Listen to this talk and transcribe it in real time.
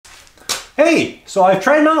Hey, so I've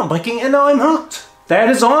tried mountain biking and now I'm hooked. That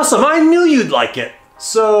is awesome, I knew you'd like it.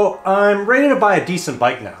 So I'm ready to buy a decent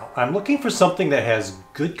bike now. I'm looking for something that has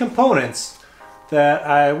good components that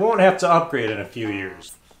I won't have to upgrade in a few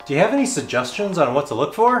years. Do you have any suggestions on what to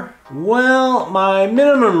look for? Well, my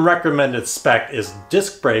minimum recommended spec is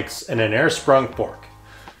disc brakes and an air sprung fork.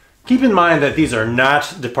 Keep in mind that these are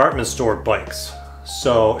not department store bikes,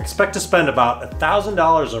 so expect to spend about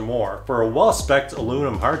 $1,000 or more for a well-spec'd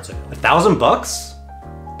aluminum hardtail.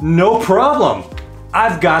 $1,000? No problem!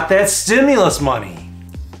 I've got that stimulus money!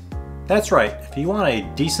 That's right, if you want a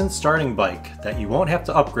decent starting bike that you won't have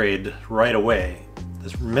to upgrade right away,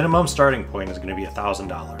 this minimum starting point is going to be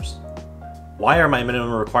 $1,000. Why are my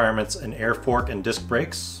minimum requirements an air fork and disc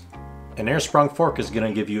brakes? An air sprung fork is going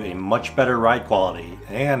to give you a much better ride quality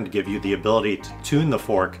and give you the ability to tune the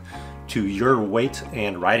fork to your weight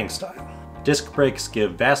and riding style. Disc brakes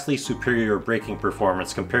give vastly superior braking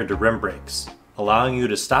performance compared to rim brakes, allowing you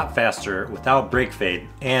to stop faster without brake fade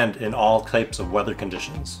and in all types of weather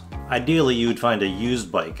conditions. Ideally, you would find a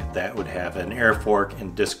used bike that would have an air fork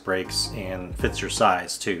and disc brakes and fits your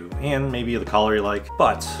size too, and maybe the color you like.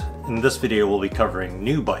 But in this video, we'll be covering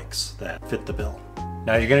new bikes that fit the bill.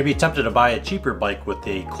 Now you're going to be tempted to buy a cheaper bike with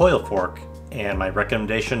a coil fork, and my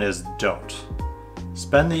recommendation is don't.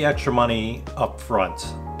 Spend the extra money up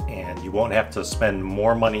front and you won't have to spend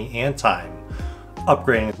more money and time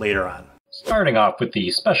upgrading later on. Starting off with the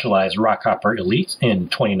Specialized Rockhopper Elite in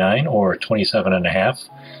 29 or 27.5,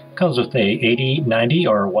 comes with a 80, 90,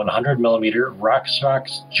 or 100 millimeter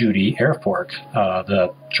RockShox Judy air fork.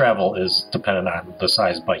 The travel is dependent on the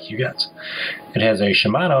size bike you get. It has a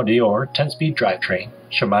Shimano Deore 10-speed drivetrain,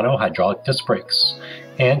 Shimano hydraulic disc brakes,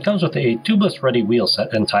 and comes with a tubeless ready wheel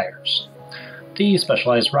set and tires. The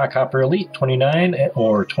Specialized Rockhopper Elite 29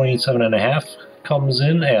 or 27.5 comes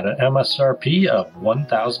in at an MSRP of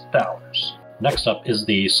 $1,000. Next up is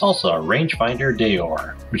the Salsa Rangefinder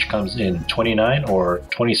Deore, which comes in 29 or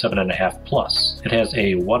 27.5 plus. It has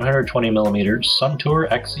a 120mm Suntour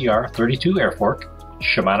XCR 32 air fork,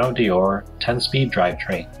 Shimano Deore 10-speed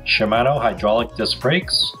drivetrain, Shimano hydraulic disc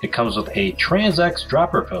brakes. It comes with a Trans-X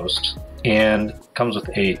dropper post and comes with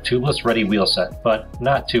a tubeless ready wheel set, but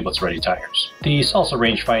not tubeless ready tires. The Salsa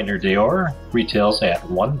Rangefinder Deore retails at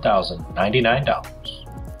 $1,099.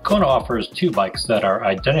 Kona offers two bikes that are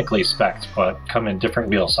identically spec'd but come in different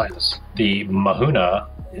wheel sizes. The Mahuna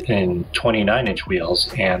in 29-inch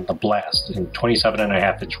wheels and the Blast in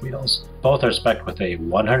 27.5-inch wheels. Both are spec'd with a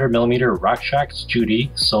 100mm RockShox Judy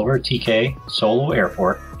Silver TK Solo air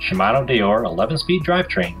fork, Shimano Deore 11-speed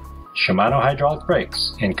drivetrain, Shimano hydraulic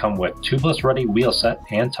brakes, and come with tubeless ready wheel set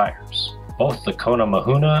and tires. Both the Kona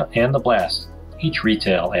Mahuna and the Blast each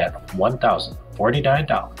retail at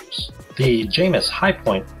 $1,049. The Jamis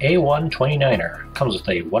Highpoint A1 29er comes with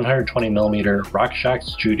a 120mm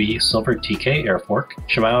RockShox Judy Silver TK air fork,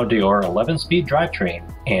 Shimano Deore 11-speed drivetrain,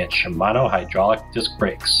 and Shimano hydraulic disc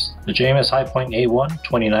brakes. The Jamis Highpoint A1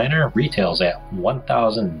 29er retails at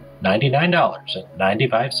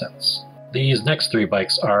 $1,099.95. These next three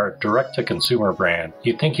bikes are direct-to-consumer brand.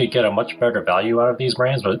 You'd think you'd get a much better value out of these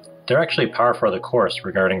brands, but they're actually par for the course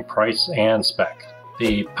regarding price and spec.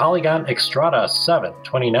 The Polygon Xtrada 7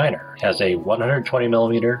 29er has a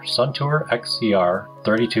 120mm Suntour XCR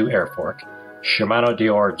 32 air fork, Shimano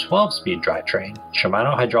Deore 12-speed drivetrain,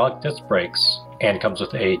 Shimano hydraulic disc brakes, and comes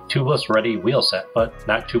with a tubeless ready wheel set, but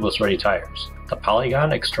not tubeless ready tires. The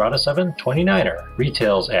Polygon Xtrada 7 29er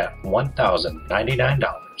retails at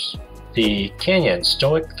 $1,099. The Canyon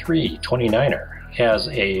Stoic 3 29er has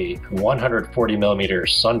a 140mm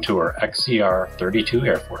Suntour XCR 32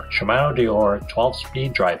 air fork, Shimano Deore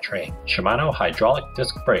 12-speed drivetrain, Shimano hydraulic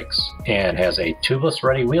disc brakes, and has a tubeless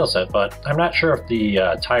ready wheel set, but I'm not sure if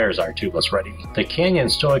the tires are tubeless ready. The Canyon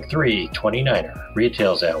Stoic 3 29er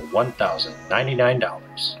retails at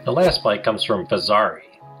 $1,099. The last bike comes from Fezzari,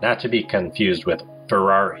 not to be confused with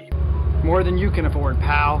Ferrari. More than you can afford,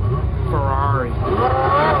 pal. Ferrari.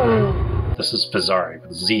 This is Fezzari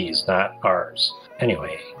with Z's, not R's.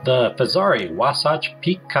 Anyway, the Fezzari Wasatch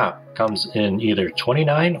Peak Comp comes in either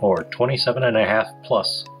 29 or 27.5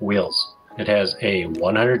 plus wheels. It has a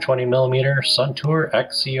 120mm Suntour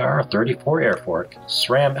XCR 34 air fork,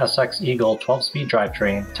 SRAM SX Eagle 12-speed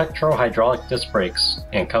drivetrain, Tektro hydraulic disc brakes,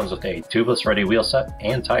 and comes with a tubeless ready wheel set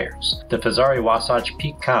and tires. The Fezzari Wasatch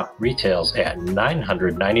Peak Comp retails at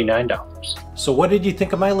 $999. So what did you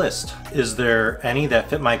think of my list? Is there any that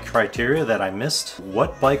fit my criteria that I missed?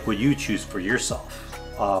 What bike would you choose for yourself?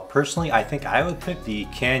 Personally, I think I would pick the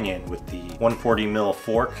Canyon with the 140mm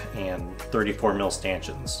fork and 34mm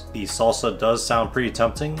stanchions. The Salsa does sound pretty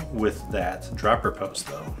tempting with that dropper post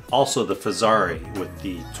though. Also the Fezzari with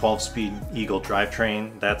the 12-speed Eagle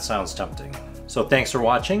drivetrain, that sounds tempting. So thanks for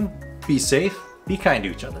watching, be safe, be kind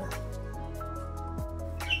to each other.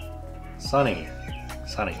 Sunny.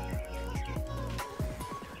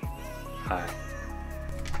 Hi.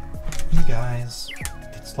 You guys,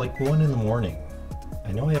 it's like 1 in the morning.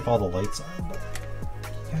 I know I have all the lights on, but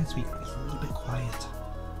you guys be a little bit quiet.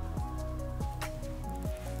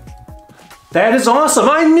 That is awesome!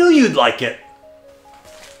 I knew you'd like it!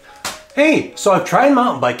 Hey, so I've tried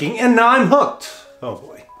mountain biking and now I'm hooked! Oh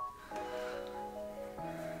boy.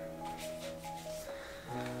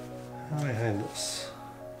 How do I hide this?